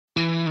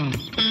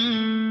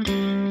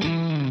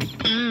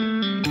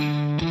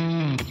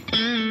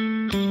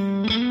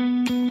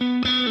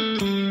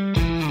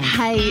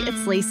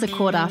it's Lisa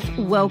Corduff.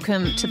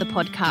 Welcome to the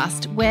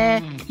podcast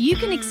where you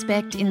can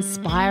expect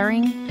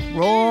inspiring,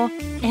 raw,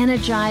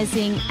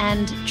 energising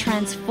and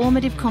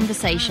transformative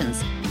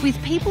conversations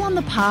with people on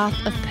the path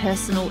of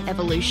personal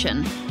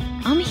evolution.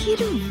 I'm here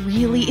to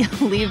really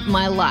live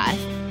my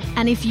life,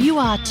 and if you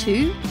are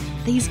too,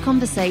 these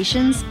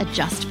conversations are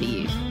just for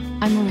you.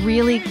 I'm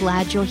really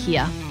glad you're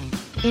here.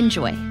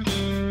 Enjoy.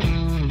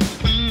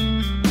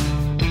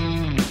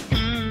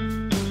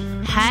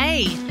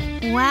 Hey,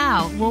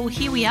 wow, well,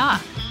 here we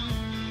are.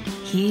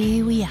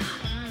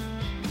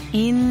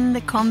 In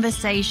the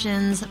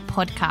Conversations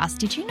podcast.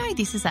 Did you know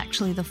this is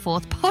actually the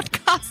fourth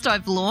podcast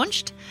I've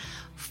launched?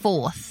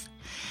 Fourth.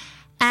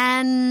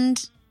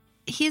 And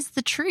here's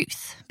the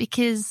truth,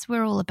 because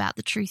we're all about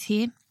the truth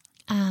here.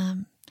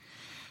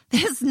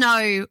 There's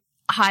no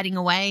hiding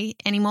away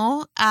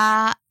anymore.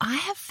 I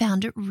have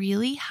found it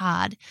really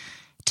hard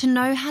to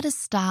know how to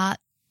start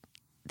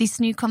this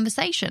new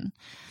conversation.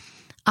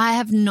 I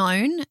have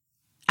known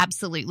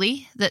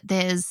absolutely that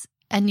there's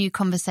a new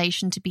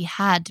conversation to be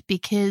had,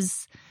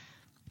 because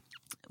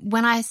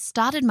when I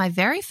started my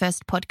very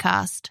first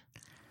podcast,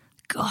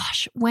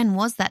 gosh, when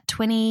was that?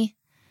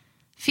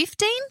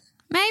 2015,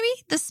 maybe?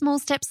 The Small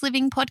Steps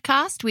Living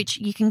podcast, which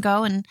you can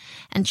go and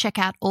check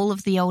out all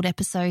of the old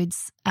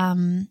episodes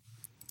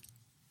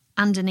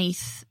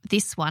underneath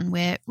this one,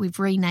 where we've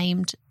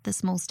renamed the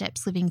Small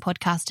Steps Living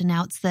podcast, and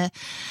now it's the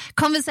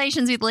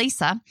Conversations with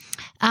Lisa,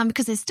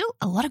 because there's still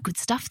a lot of good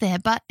stuff there.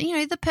 But, you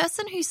know, the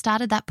person who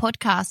started that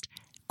podcast,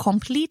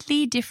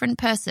 completely different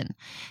person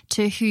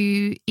to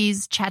who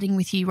is chatting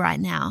with you right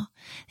now.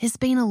 There's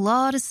been a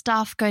lot of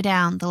stuff go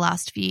down the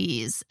last few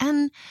years.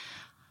 And,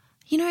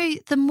 you know,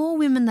 the more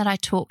women that I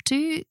talk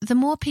to, the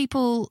more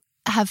people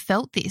have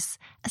felt this,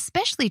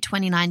 especially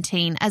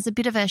 2019 as a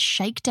bit of a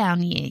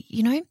shakedown year,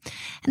 you know,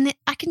 and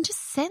I can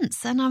just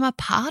sense, and I'm a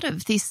part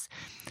of this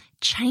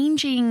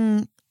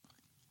changing,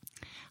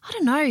 I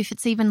don't know if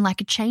it's even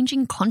like a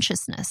changing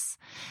consciousness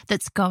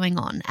that's going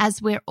on, as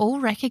we're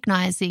all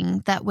recognizing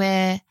that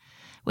we're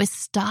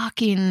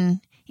stuck in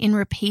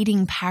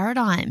repeating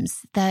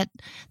paradigms, that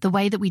the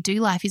way that we do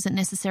life isn't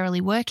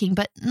necessarily working,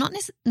 but not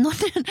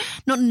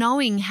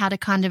knowing how to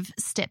kind of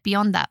step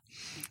beyond that.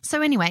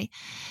 So anyway,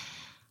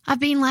 I've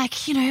been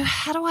like, you know,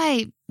 how do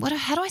I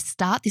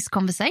start this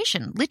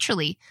conversation?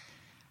 Literally,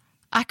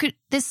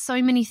 there's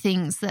so many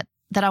things that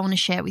I want to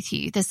share with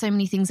you. There's so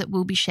many things that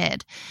will be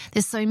shared.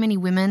 There's so many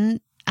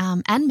women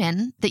and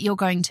men that you're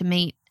going to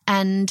meet.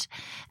 And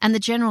the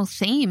general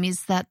theme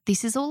is that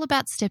this is all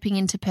about stepping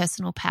into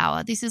personal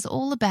power. This is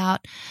all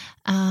about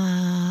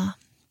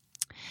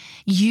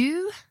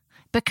you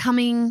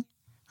becoming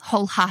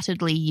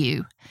wholeheartedly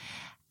you.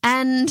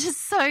 And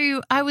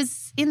so I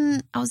was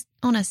on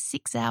a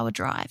 6-hour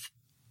drive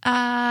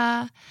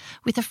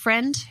with a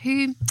friend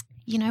who,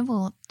 you know,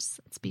 well,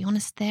 let's be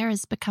honest, there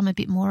has become a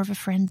bit more of a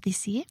friend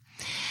this year.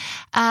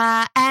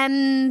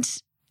 And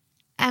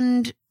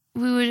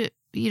we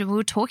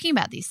were talking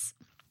about this.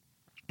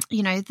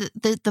 You know,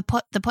 the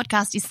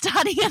podcast is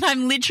starting, and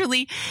I'm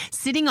literally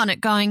sitting on it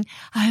going,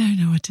 I don't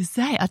know what to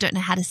say. I don't know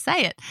how to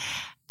say it.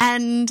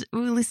 And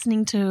we were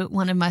listening to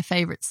one of my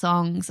favorite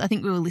songs. I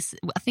think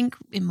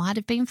it might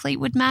have been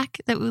Fleetwood Mac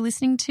that we were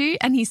listening to.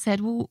 And he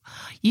said, well,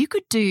 you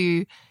could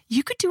do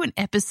an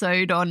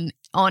episode on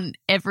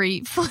every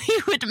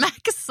Fleetwood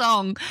Mac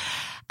song.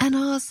 And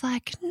I was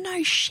like,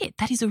 no shit,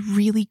 that is a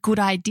really good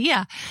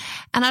idea.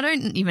 And I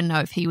don't even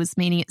know if he was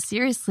meaning it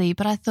seriously,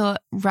 but I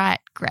thought, right,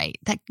 great.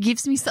 That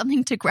gives me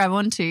something to grab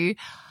onto.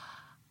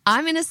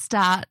 I'm going to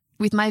start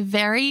with my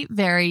very,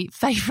 very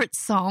favorite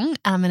song.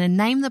 I'm going to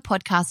name the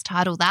podcast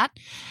title that,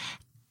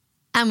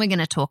 and we're going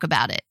to talk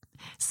about it.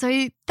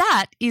 So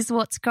that is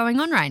what's going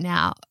on right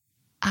now.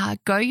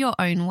 Go Your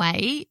Own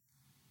Way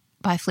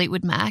by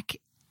Fleetwood Mac.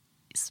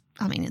 It's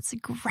a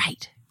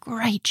great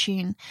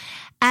tune.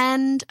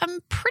 And I'm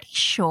pretty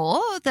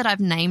sure that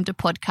I've named a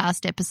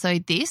podcast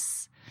episode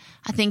this,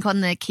 I think on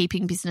the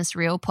Keeping Business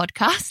Real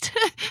podcast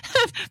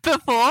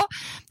before.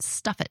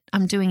 Stuff it.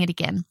 I'm doing it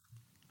again.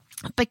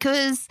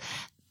 Because,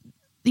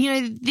 you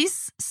know,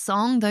 this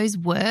song, those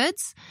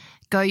words,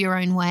 Go Your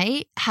Own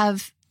Way,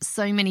 have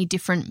so many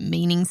different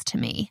meanings to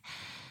me.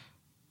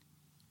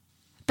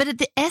 But at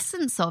the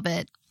essence of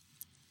it,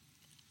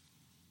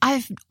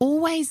 I've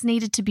always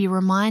needed to be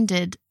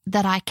reminded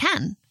that I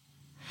can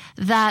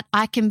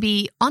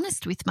be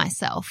honest with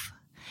myself,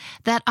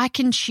 that I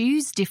can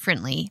choose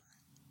differently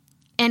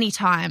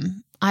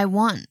anytime I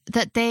want,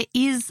 that there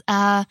is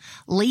a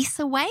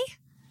Lisa way,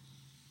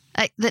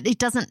 that it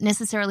doesn't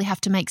necessarily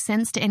have to make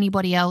sense to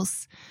anybody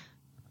else.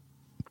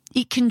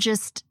 It can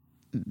just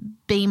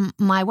be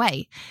my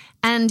way.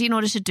 And in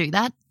order to do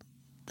that,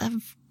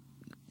 I've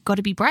got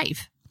to be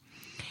brave.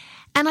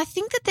 And I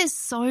think that there's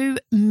so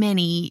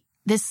many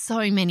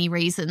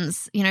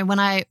reasons. You know, when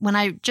I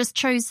just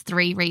chose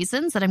 3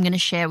 reasons that I'm going to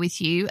share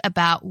with you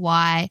about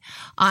why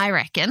I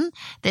reckon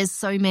there's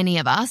so many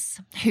of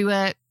us who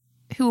are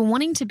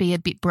wanting to be a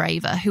bit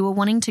braver, who are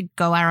wanting to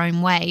go our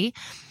own way,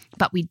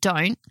 but we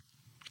don't.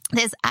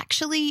 there's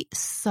actually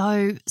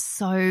so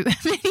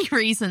many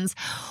reasons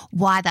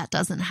why that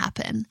doesn't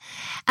happen.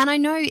 And I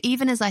know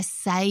even as I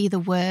say the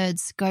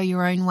words, go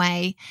your own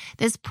way,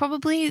 there's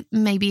probably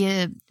maybe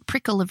a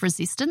prickle of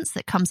resistance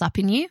that comes up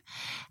in you.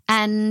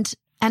 And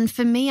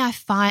for me, I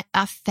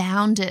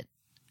found it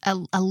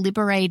a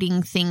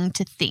liberating thing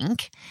to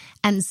think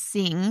and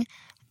sing,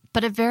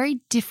 but a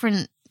very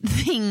different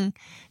thing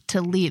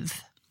to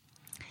live.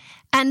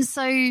 And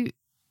so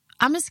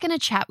I'm just going to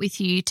chat with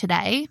you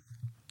today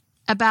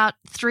about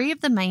 3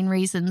 of the main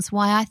reasons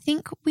why I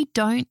think we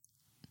don't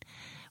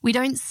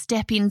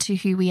step into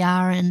who we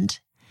are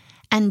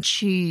and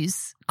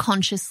choose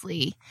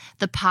consciously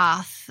the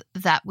path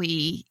that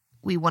we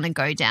want to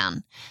go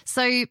down.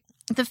 So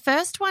the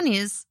first one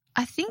is,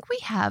 I think we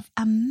have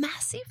a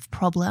massive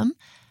problem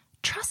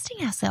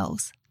trusting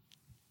ourselves.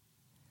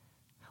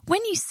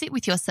 When you sit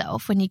with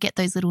yourself, when you get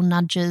those little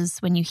nudges,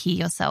 when you hear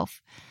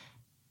yourself,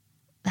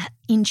 that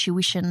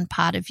intuition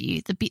part of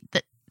you, the bit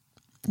that,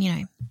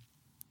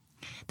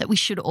 that we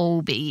should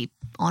all be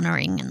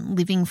honouring and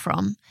living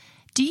from,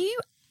 do you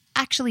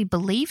actually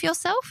believe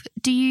yourself?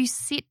 Do you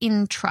sit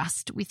in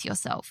trust with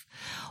yourself?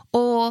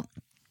 Or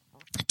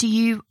do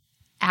you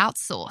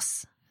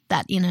outsource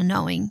that inner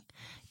knowing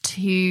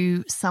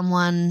to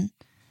someone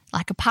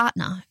like a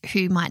partner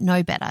who might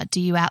know better?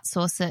 Do you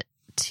outsource it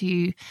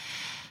to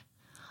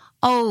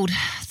old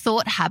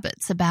thought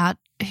habits about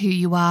who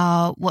you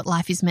are, what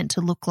life is meant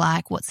to look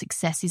like, what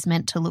success is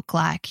meant to look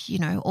like,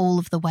 all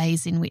of the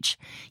ways in which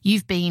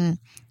you've been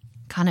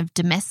kind of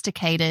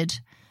domesticated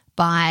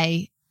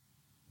by,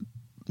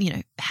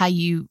 how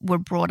you were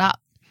brought up?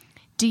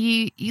 Do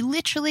you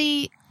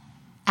literally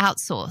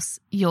outsource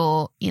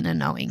your inner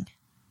knowing?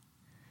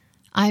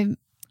 I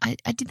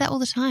did that all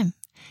the time.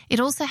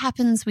 It also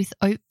happens with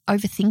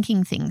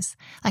overthinking things.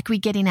 Like we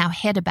get in our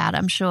head about it.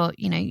 I'm sure,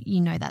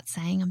 you know that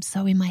saying, I'm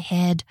so in my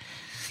head.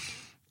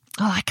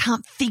 Oh, I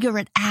can't figure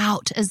it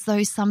out, as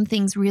though some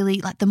things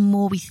really, like the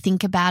more we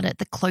think about it,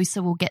 the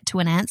closer we'll get to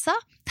an answer.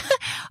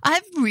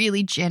 I've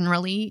really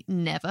generally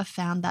never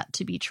found that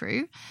to be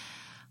true.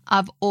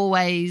 I've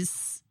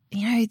always,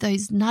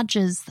 those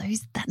nudges,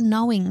 that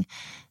knowing,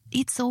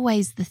 it's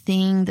always the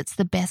thing that's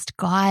the best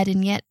guide,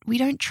 and yet we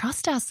don't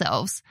trust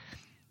ourselves.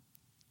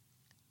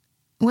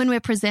 When we're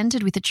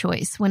presented with a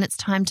choice, when it's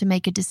time to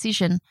make a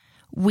decision,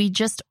 we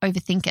just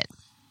overthink it.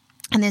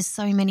 And there's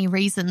so many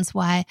reasons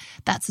why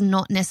that's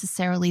not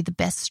necessarily the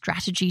best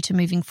strategy to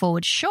moving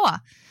forward. Sure,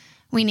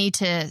 we need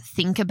to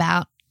think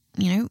about,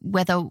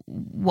 whether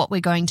what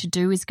we're going to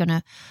do is going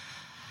to,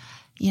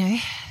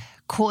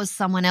 cause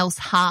someone else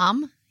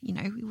harm.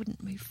 We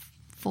wouldn't move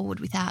forward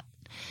without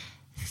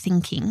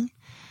thinking.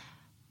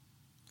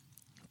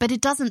 But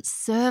it doesn't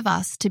serve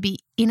us to be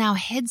in our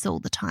heads all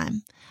the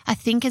time. I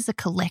think as a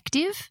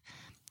collective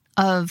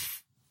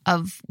of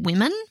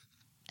women,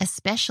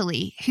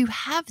 especially, who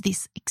have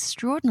this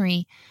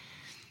extraordinary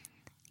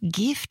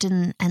gift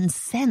and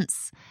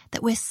sense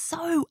that we're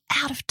so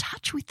out of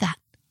touch with that.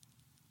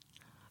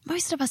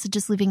 Most of us are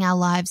just living our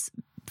lives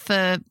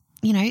for,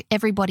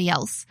 everybody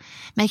else,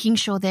 making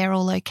sure they're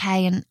all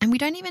okay. And we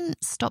don't even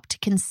stop to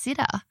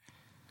consider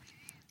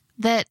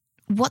that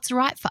what's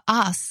right for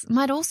us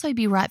might also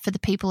be right for the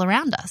people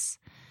around us.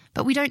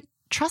 But we don't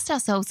trust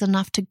ourselves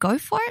enough to go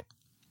for it.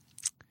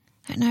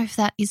 I don't know if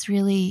that is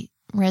really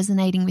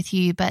resonating with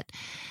you, but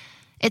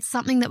it's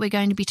something that we're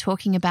going to be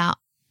talking about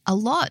a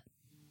lot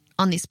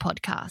on this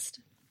podcast.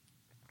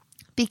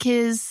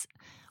 Because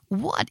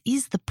what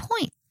is the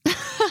point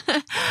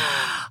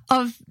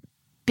of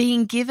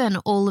being given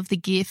all of the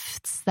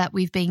gifts that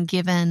we've been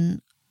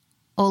given,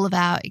 all of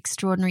our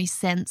extraordinary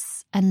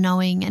sense and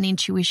knowing and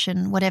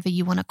intuition, whatever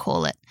you want to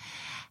call it,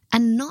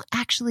 and not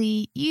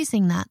actually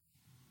using that?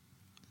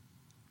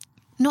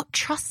 Not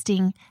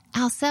trusting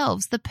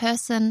ourselves, the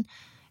person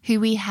who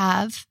we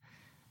have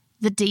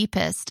the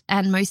deepest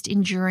and most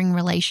enduring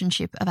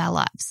relationship of our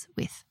lives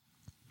with.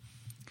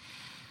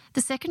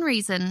 The second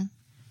reason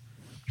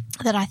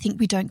that I think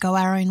we don't go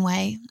our own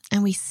way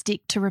and we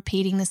stick to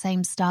repeating the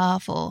same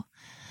stuff, or,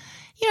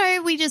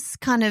 we just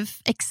kind of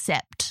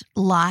accept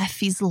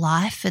life is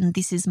life and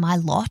this is my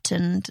lot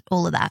and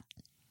all of that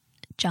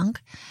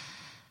junk,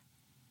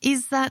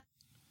 is that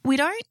we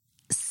don't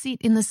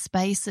sit in the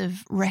space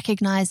of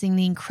recognizing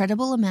the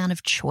incredible amount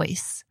of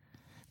choice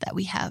that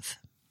we have.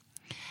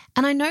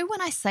 And I know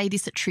when I say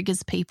this, it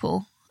triggers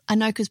people. I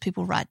know because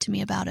people write to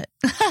me about it.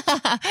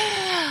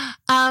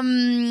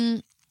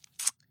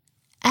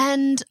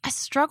 And I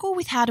struggle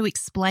with how to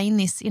explain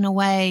this in a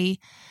way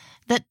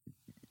that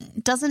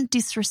doesn't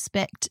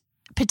disrespect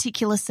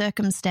particular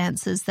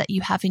circumstances that you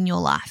have in your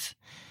life.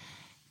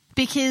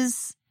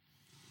 Because,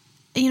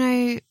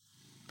 I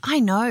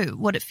know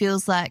what it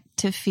feels like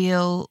to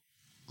feel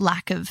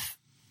lack of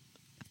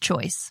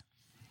choice.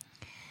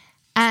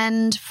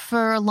 And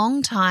for a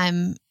long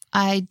time,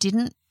 I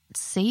didn't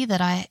see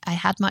that I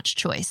had much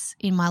choice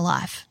in my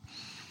life.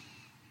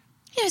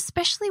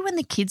 Especially when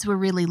the kids were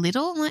really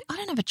little. I'm like, I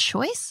don't have a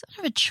choice.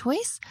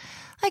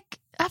 Like,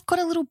 I've got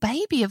a little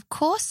baby. Of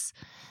course,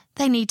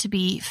 they need to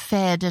be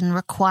fed and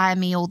require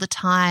me all the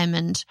time,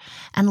 and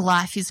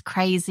life is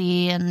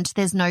crazy and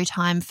there's no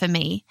time for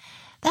me.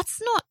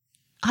 That's not,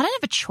 I don't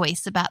have a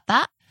choice about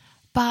that.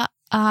 But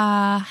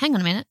hang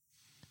on a minute.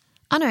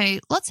 I know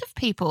lots of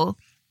people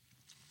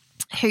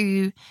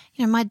who,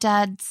 my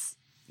dad's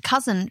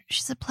cousin,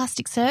 she's a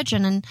plastic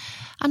surgeon, and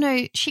I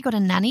know she got a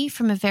nanny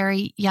from a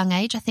very young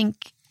age. I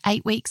think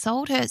 8 weeks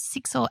old,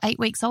 6 or 8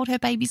 weeks old, her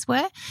babies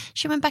were.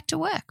 She went back to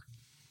work.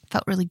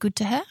 Felt really good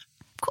to her.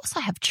 Of course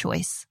I have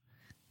choice.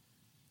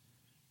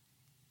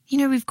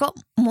 We've got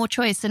more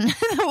choice. And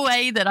the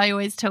way that I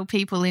always tell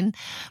people in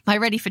my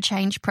Ready for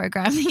Change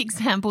program, the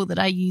example that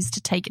I use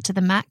to take it to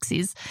the max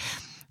is,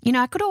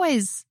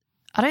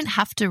 I don't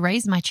have to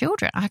raise my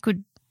children. I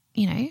could,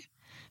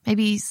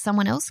 maybe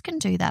someone else can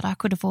do that. I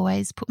could have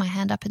always put my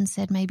hand up and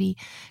said, maybe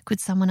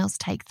could someone else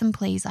take them,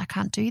 please? I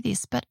can't do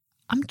this. But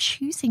I'm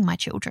choosing my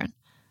children.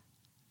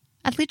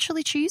 I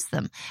literally choose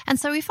them. And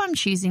so if I'm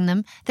choosing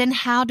them, then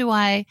how do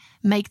I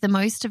make the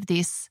most of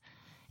this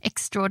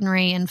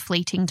extraordinary and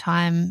fleeting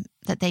time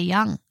that they're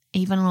young,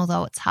 even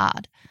although it's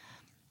hard?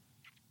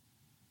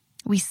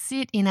 We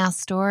sit in our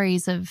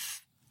stories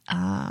of,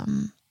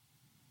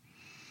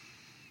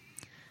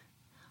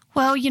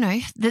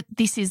 that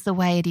this is the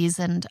way it is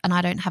and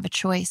I don't have a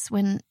choice,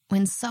 when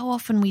so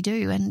often we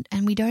do, and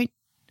we don't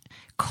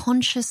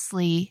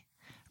consciously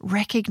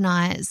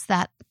recognize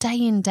that day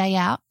in, day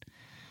out,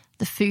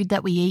 the food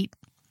that we eat,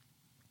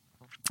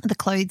 the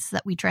clothes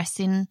that we dress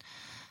in,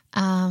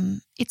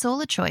 it's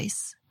all a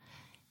choice.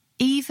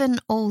 Even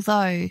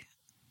although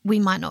we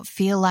might not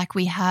feel like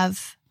we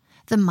have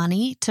the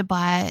money to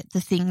buy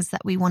the things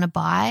that we want to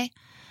buy,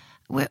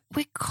 we're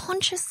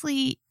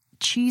consciously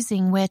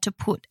choosing where to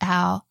put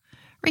our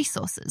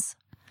resources.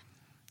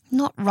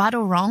 Not right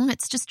or wrong,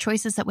 it's just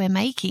choices that we're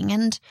making.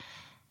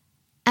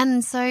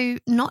 And so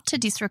not to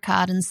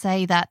disregard and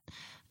say that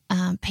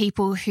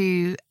people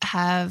who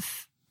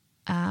have,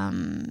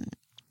 I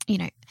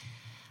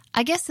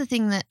guess the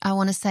thing that I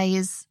want to say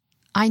is,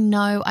 I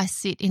know I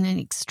sit in an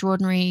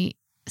extraordinary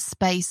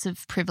space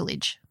of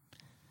privilege.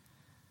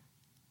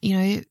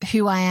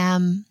 Who I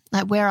am,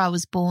 like where I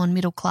was born,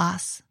 middle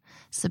class,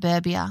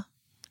 suburbia,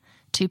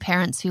 2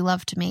 parents who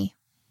loved me,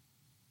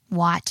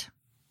 white,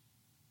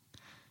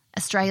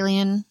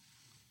 Australian.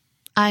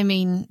 I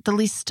mean, the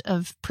list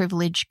of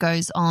privilege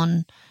goes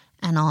on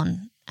and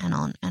on and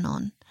on and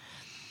on.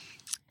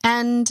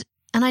 And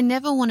I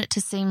never want it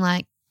to seem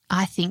like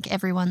I think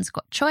everyone's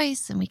got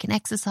choice and we can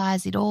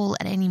exercise it all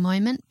at any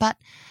moment. But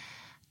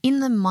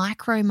in the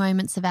micro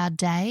moments of our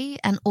day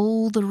and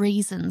all the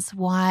reasons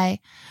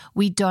why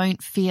we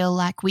don't feel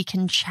like we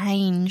can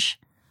change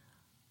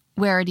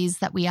where it is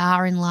that we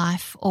are in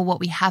life or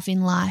what we have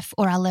in life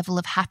or our level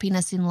of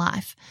happiness in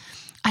life,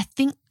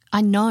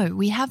 I know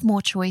we have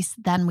more choice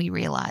than we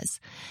realize.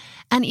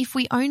 And if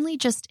we only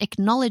just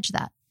acknowledge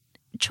that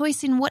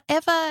choice in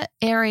whatever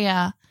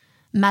area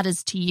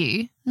matters to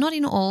you, not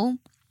in all.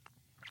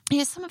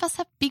 Some of us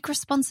have big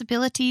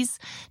responsibilities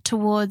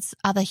towards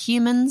other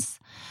humans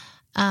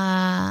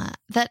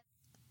that,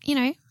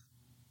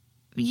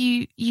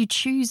 you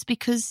choose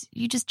because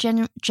you just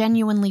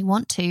genuinely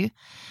want to.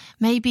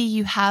 Maybe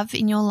you have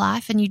in your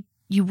life and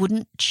you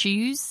wouldn't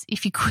choose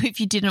if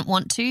you didn't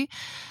want to,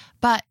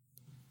 but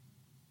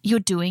you're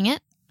doing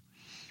it.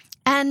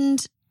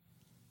 And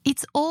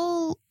it's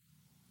all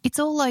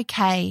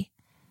okay.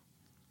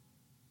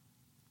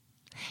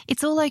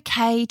 It's all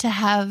okay to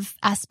have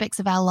aspects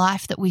of our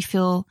life that we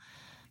feel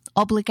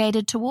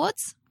obligated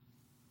towards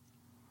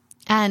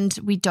and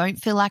we don't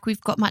feel like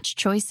we've got much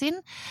choice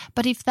in.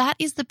 But if that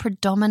is the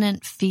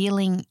predominant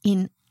feeling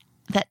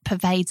that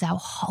pervades our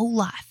whole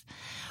life,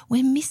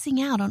 we're missing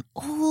out on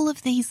all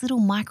of these little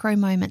micro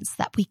moments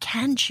that we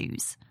can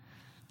choose.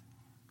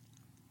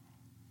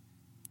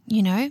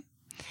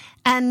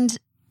 And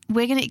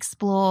we're going to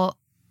explore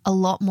a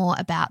lot more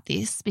about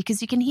this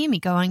because you can hear me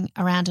going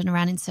around and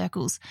around in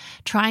circles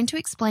trying to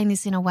explain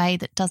this in a way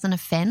that doesn't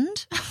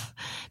offend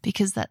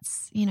because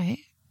that's,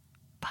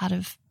 part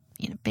of,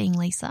 being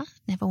Lisa,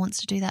 never wants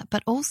to do that,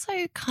 but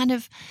also kind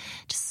of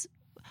just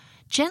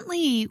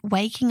gently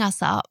waking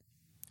us up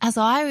as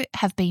I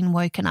have been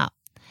woken up.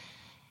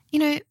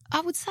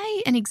 I would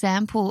say an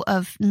example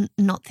of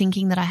not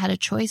thinking that I had a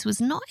choice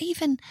was not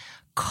even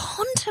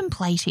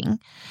contemplating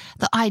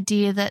the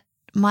idea that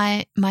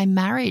my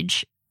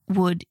marriage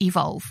would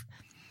evolve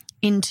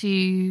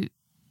into,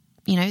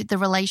 the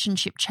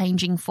relationship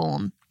changing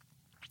form.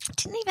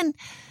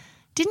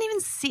 Didn't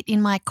even sit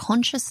in my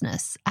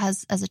consciousness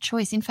as a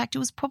choice. In fact, it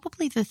was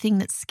probably the thing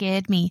that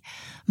scared me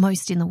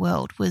most in the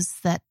world was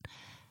that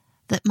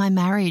my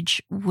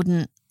marriage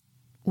wouldn't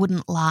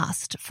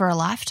last for a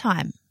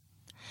lifetime.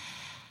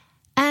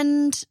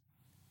 And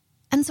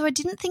so I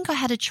didn't think I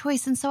had a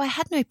choice, and so I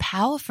had no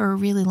power for a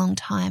really long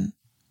time.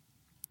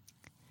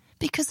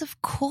 Because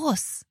of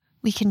course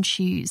we can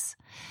choose.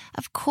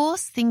 Of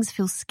course things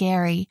feel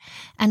scary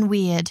and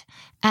weird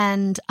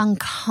and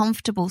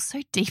uncomfortable,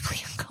 so deeply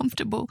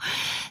uncomfortable,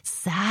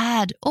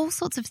 sad, all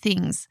sorts of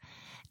things.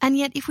 And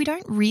yet, if we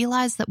don't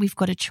realize that we've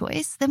got a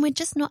choice, then we're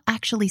just not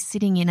actually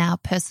sitting in our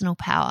personal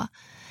power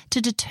to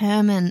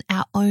determine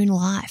our own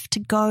life, to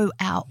go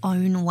our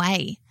own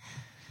way.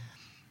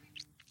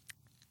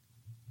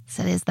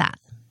 So there's that.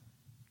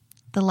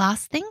 The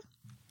last thing,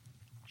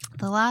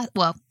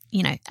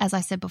 as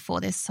I said before,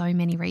 there's so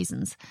many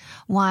reasons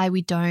why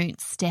we don't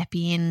step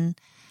in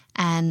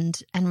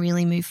and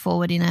really move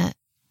forward in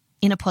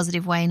a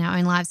positive way in our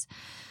own lives.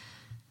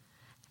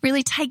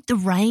 Really take the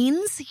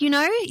reins,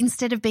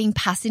 instead of being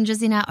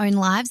passengers in our own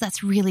lives.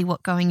 That's really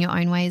what going your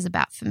own way is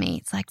about for me.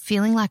 It's like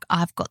feeling like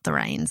I've got the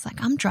reins, like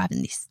I'm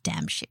driving this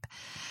damn ship,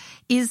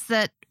 is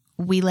that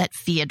we let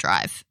fear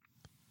drive.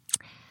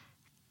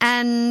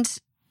 And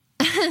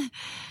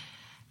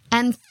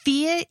and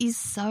fear is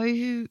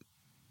so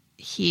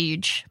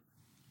huge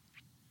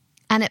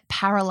and it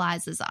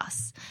paralyzes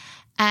us.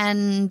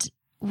 And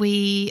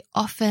we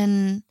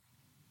often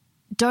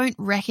don't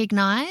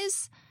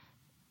recognize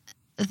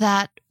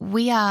that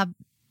we are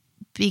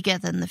bigger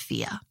than the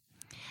fear,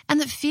 and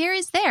that fear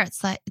is there.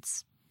 It's like,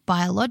 it's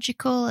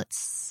biological.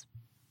 It's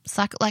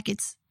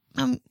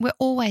we're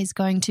always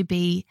going to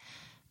be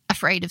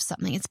afraid of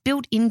something. It's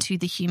built into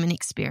the human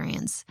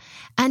experience.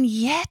 And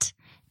yet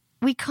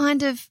we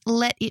kind of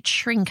let it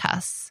shrink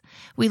us.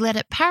 We let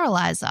it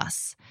paralyze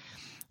us.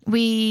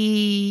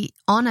 We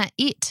honor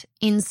it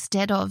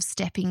instead of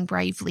stepping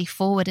bravely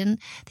forward. And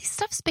this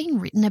stuff's been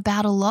written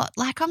about a lot.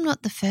 Like, I'm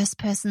not the first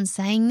person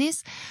saying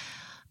this.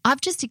 I've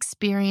just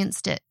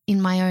experienced it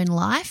in my own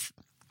life,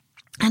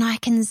 and I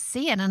can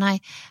see it. And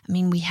I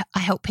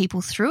help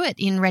people through it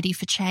in Ready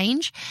for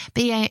Change,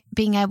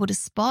 being able to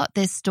spot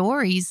their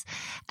stories,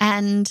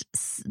 and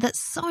that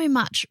so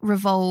much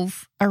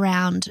revolve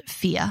around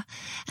fear.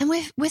 And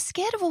we're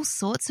scared of all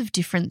sorts of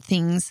different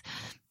things.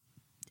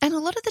 And a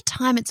lot of the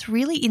time it's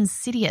really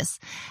insidious,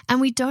 and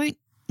we don't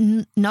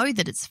know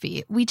that it's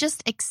fear. We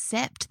just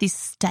accept this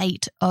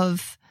state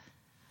of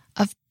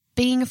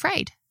being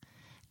afraid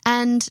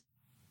and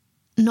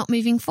not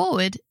moving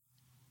forward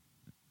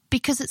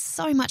because it's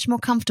so much more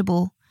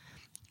comfortable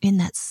in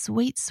that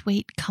sweet,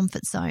 sweet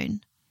comfort zone.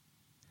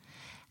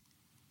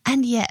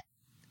 And yet,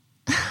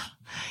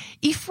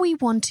 if we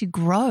want to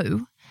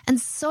grow, and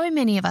so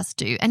many of us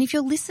do, and if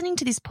you're listening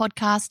to this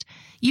podcast,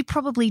 you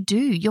probably do.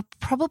 You're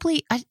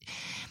probably,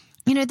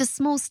 the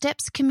Small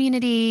Steps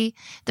community,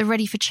 the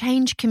Ready for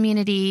Change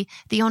community,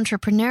 the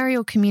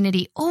entrepreneurial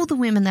community, all the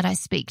women that I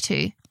speak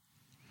to,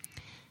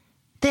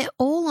 they're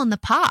all on the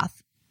path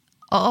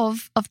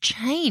of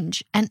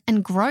change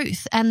and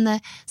growth, and the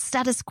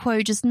status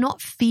quo just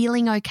not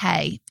feeling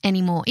okay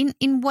anymore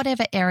in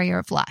whatever area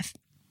of life.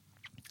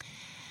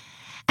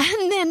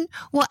 And then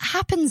what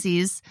happens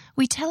is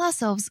we tell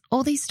ourselves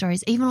all these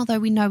stories, even although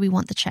we know we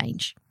want the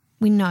change.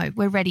 We know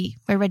we're ready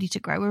to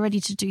grow. We're ready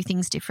to do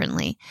things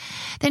differently.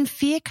 Then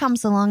fear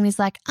comes along and is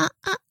like,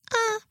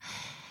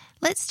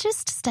 let's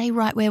just stay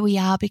right where we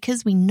are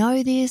because we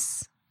know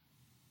this.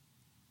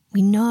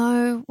 We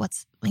know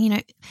what's,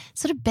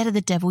 sort of better the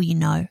devil you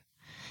know.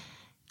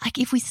 Like,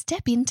 if we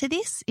step into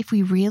this, if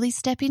we really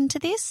step into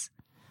this,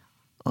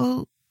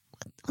 what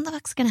the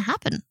fuck's going to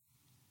happen?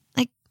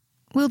 Like,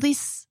 will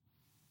this,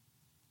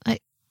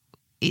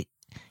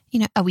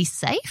 are we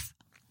safe?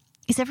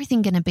 Is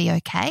everything going to be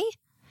okay?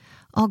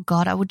 Oh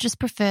God, I would just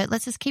prefer,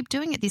 let's just keep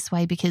doing it this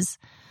way because,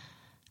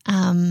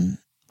 I'm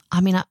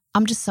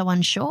just so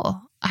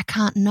unsure. I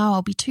can't know.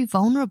 I'll be too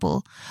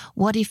vulnerable.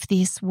 What if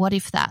this? What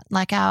if that?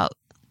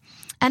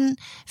 And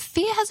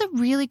fear has a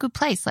really good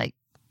place. Like,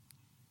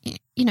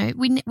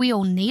 we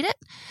all need it.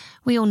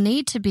 We all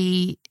need to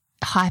be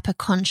hyper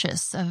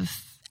conscious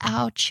of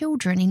our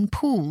children in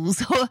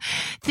pools or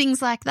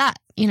things like that,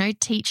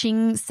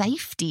 teaching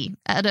safety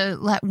at a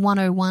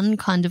 101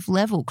 kind of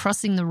level,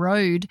 crossing the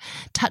road,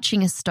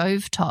 touching a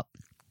stovetop.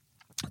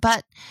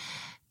 But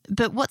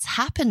what's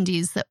happened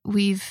is that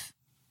we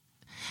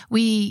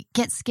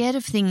get scared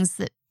of things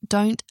that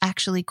don't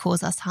actually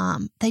cause us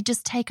harm. They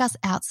just take us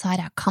outside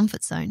our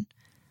comfort zone.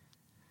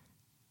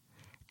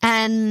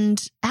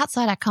 And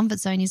outside our comfort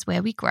zone is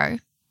where we grow.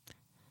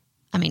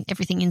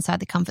 Everything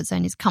inside the comfort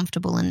zone is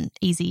comfortable and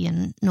easy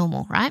and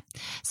normal, right?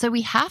 So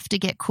we have to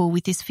get cool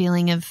with this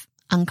feeling of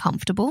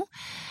uncomfortable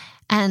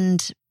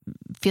and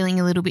feeling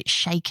a little bit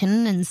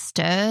shaken and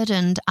stirred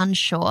and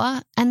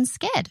unsure and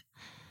scared.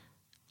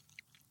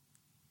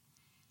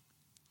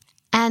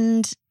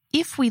 And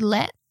if we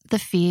let the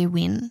fear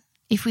win,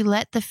 if we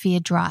let the fear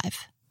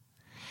drive,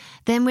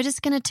 then we're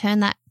just going to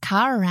turn that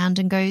car around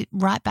and go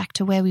right back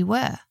to where we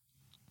were.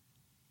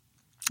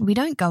 We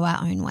don't go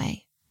our own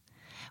way.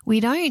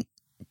 We don't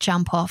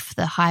jump off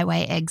the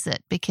highway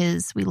exit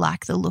because we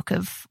like the look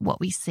of what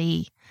we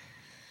see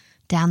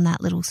down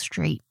that little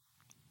street.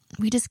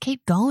 We just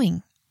keep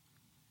going.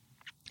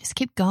 Just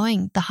keep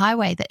going the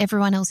highway that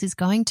everyone else is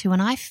going to.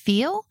 And I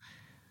feel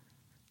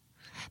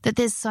that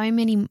there's so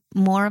many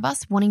more of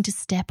us wanting to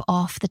step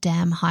off the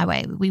damn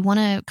highway. We want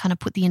to kind of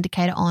put the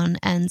indicator on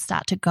and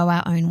start to go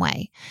our own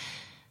way.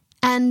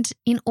 And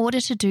in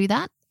order to do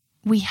that,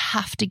 we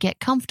have to get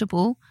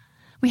comfortable.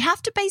 We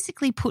have to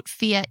basically put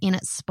fear in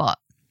its spot.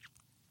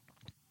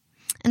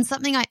 And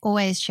something I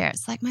always share,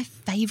 it's like my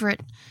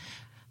favorite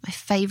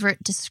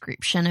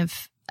description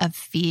of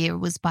fear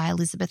was by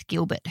Elizabeth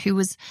Gilbert, who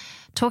was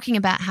talking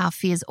about how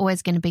fear is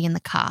always going to be in the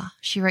car.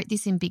 She wrote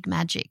this in Big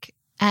Magic.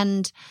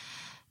 And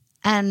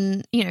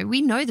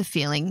we know the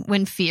feeling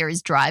when fear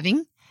is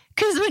driving,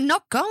 because we're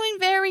not going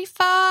very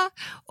far,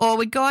 or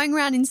we're going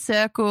around in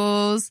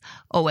circles,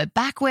 or we're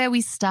back where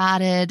we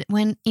started,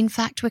 when in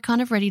fact we're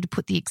kind of ready to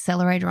put the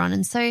accelerator on.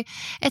 And so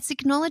it's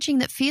acknowledging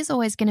that fear is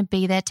always going to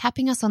be there,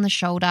 tapping us on the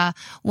shoulder,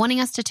 wanting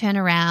us to turn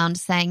around,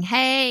 saying,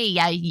 hey,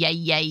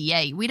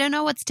 yay, we don't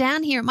know what's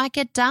down here. It might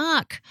get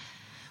dark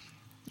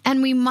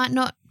and we might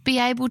not be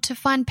able to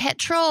find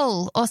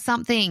petrol or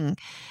something.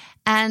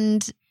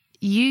 And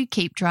you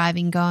keep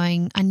driving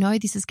going, I know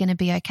this is going to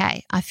be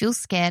okay. I feel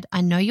scared.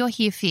 I know you're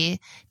here, fear,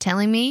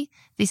 telling me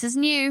this is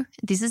new,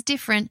 this is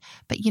different,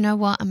 but you know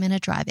what? I'm going to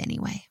drive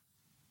anyway.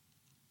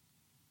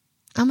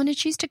 I'm going to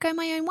choose to go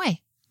my own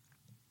way.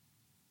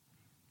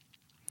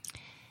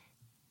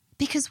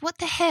 Because what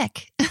the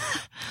heck?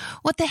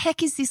 What the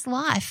heck is this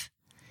life?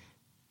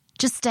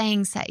 Just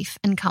staying safe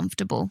and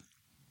comfortable.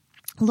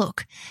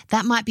 Look,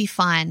 that might be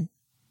fine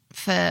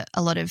for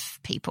a lot of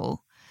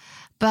people,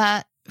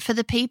 but for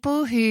the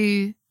people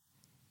who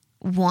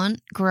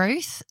want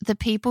growth, the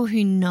people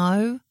who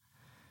know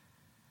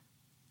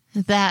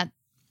that,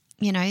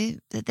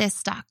 that they're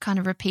stuck kind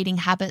of repeating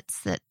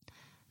habits, that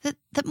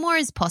more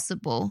is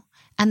possible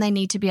and they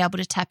need to be able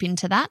to tap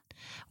into that,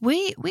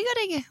 we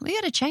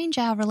got to change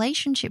our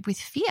relationship with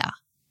fear.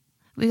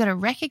 We got to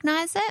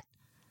recognize it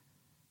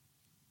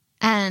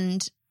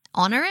and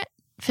honor it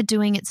for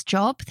doing its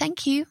job.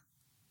 Thank you.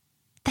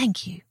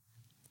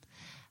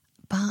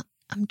 But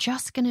I'm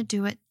just going to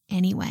do it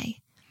anyway.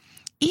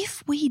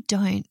 If we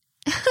don't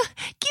give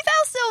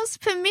ourselves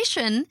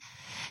permission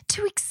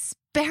to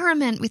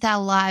experiment with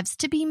our lives,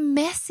 to be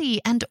messy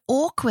and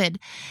awkward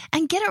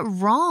and get it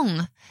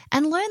wrong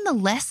and learn the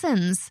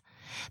lessons,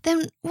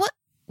 then what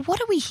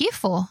are we here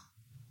for?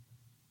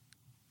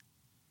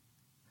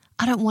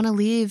 I don't want to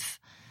live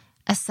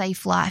a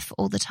safe life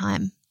all the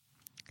time.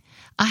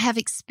 I have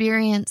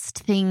experienced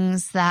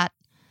things that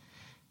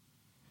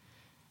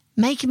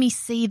make me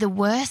see the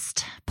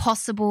worst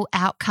possible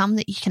outcome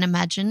that you can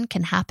imagine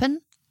can happen,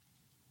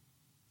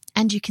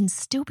 and you can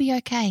still be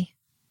okay.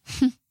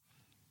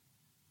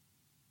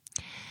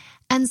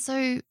 And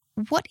so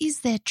what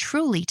is there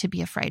truly to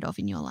be afraid of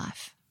in your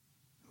life?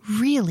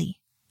 Really?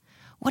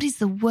 What is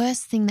the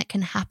worst thing that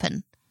can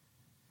happen?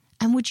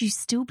 And would you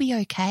still be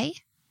okay?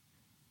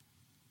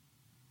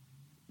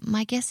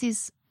 My guess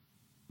is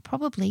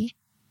probably.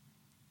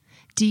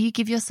 Do you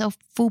give yourself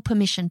full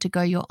permission to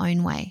go your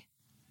own way?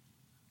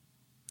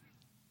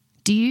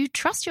 Do you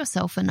trust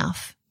yourself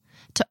enough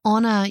to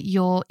honor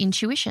your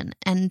intuition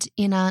and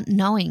inner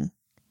knowing?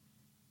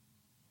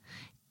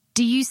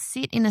 Do you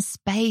sit in a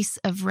space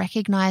of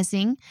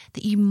recognizing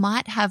that you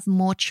might have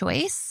more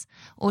choice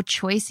or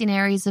choice in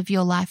areas of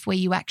your life where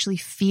you actually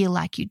feel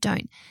like you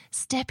don't?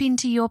 Step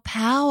into your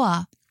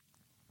power.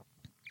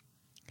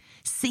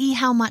 See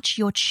how much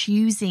you're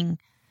choosing.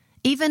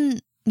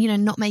 Even,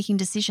 not making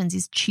decisions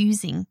is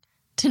choosing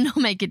to not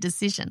make a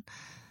decision.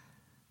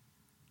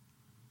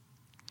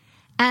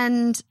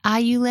 And are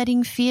you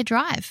letting fear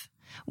drive?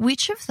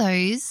 Which of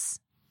those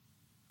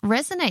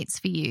resonates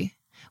for you?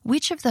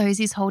 Which of those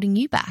is holding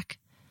you back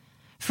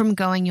from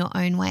going your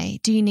own way?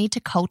 Do you need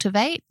to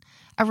cultivate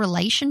a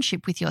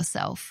relationship with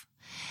yourself?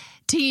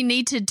 Do you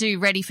need to do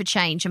Ready for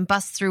Change and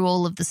bust through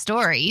all of the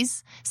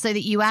stories so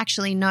that you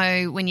actually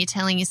know when you're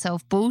telling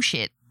yourself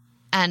bullshit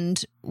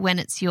and when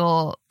it's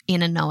your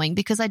inner knowing?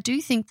 Because I do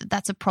think that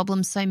that's a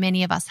problem so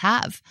many of us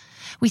have.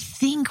 We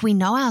think we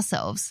know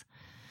ourselves.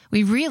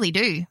 We really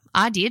do.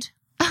 I did.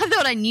 I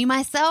thought I knew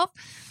myself.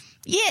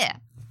 Yeah.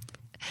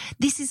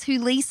 This is who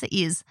Lisa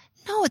is.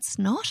 No, it's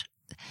not.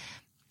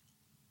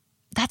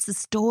 That's the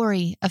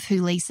story of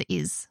who Lisa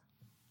is.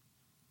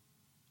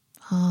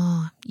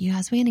 Oh, you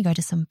guys, we're going to go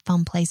to some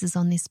fun places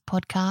on this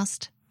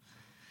podcast.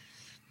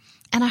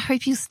 And I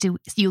hope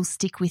you'll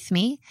stick with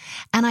me.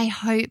 And I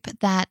hope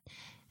that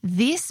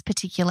this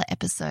particular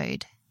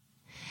episode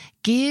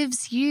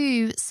gives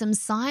you some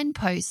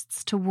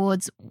signposts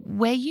towards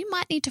where you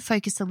might need to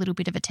focus a little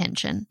bit of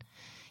attention.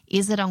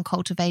 Is it on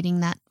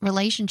cultivating that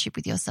relationship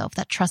with yourself,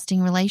 that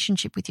trusting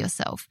relationship with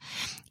yourself?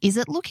 Is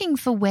it looking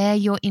for where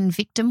you're in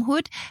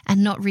victimhood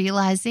and not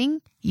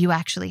realizing you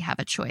actually have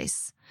a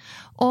choice?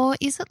 Or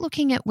is it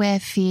looking at where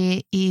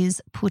fear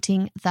is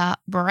putting the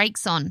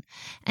brakes on?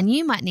 And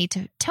you might need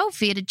to tell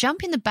fear to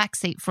jump in the back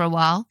seat for a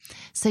while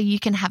so you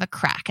can have a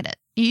crack at it.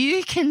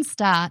 You can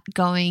start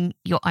going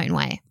your own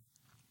way.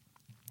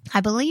 I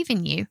believe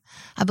in you.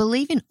 I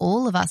believe in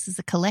all of us as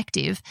a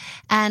collective.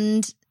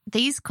 And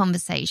these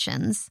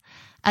conversations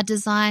are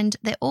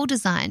they're all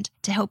designed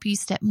to help you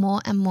step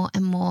more and more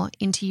and more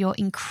into your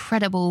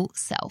incredible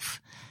self,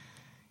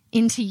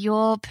 into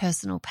your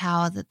personal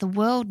power that the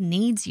world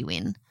needs you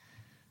in.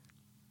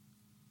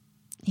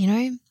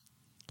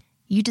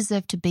 You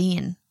deserve to be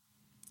in.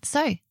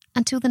 So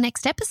until the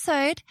next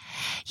episode,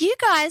 you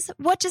guys,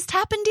 what just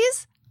happened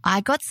is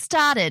I got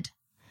started.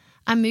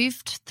 I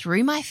moved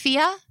through my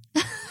fear.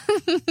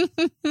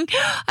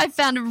 I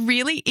found a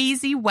really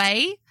easy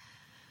way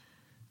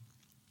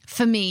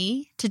for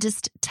me to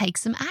just take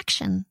some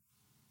action.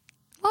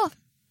 Well,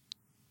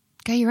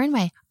 go your own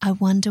way. I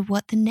wonder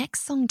what the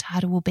next song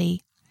title will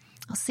be.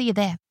 I'll see you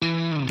there.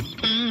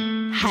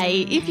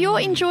 Hey, if you're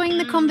enjoying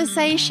the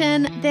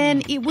conversation,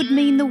 then it would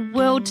mean the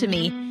world to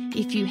me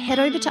if you head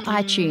over to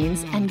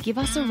iTunes and give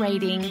us a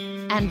rating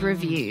and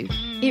review.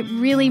 It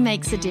really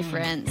makes a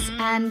difference,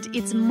 and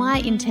it's my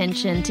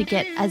intention to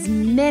get as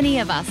many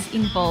of us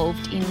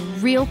involved in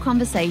real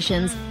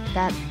conversations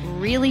that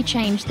really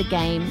change the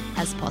game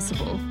as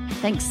possible.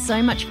 Thanks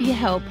so much for your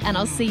help, and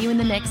I'll see you in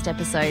the next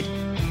episode.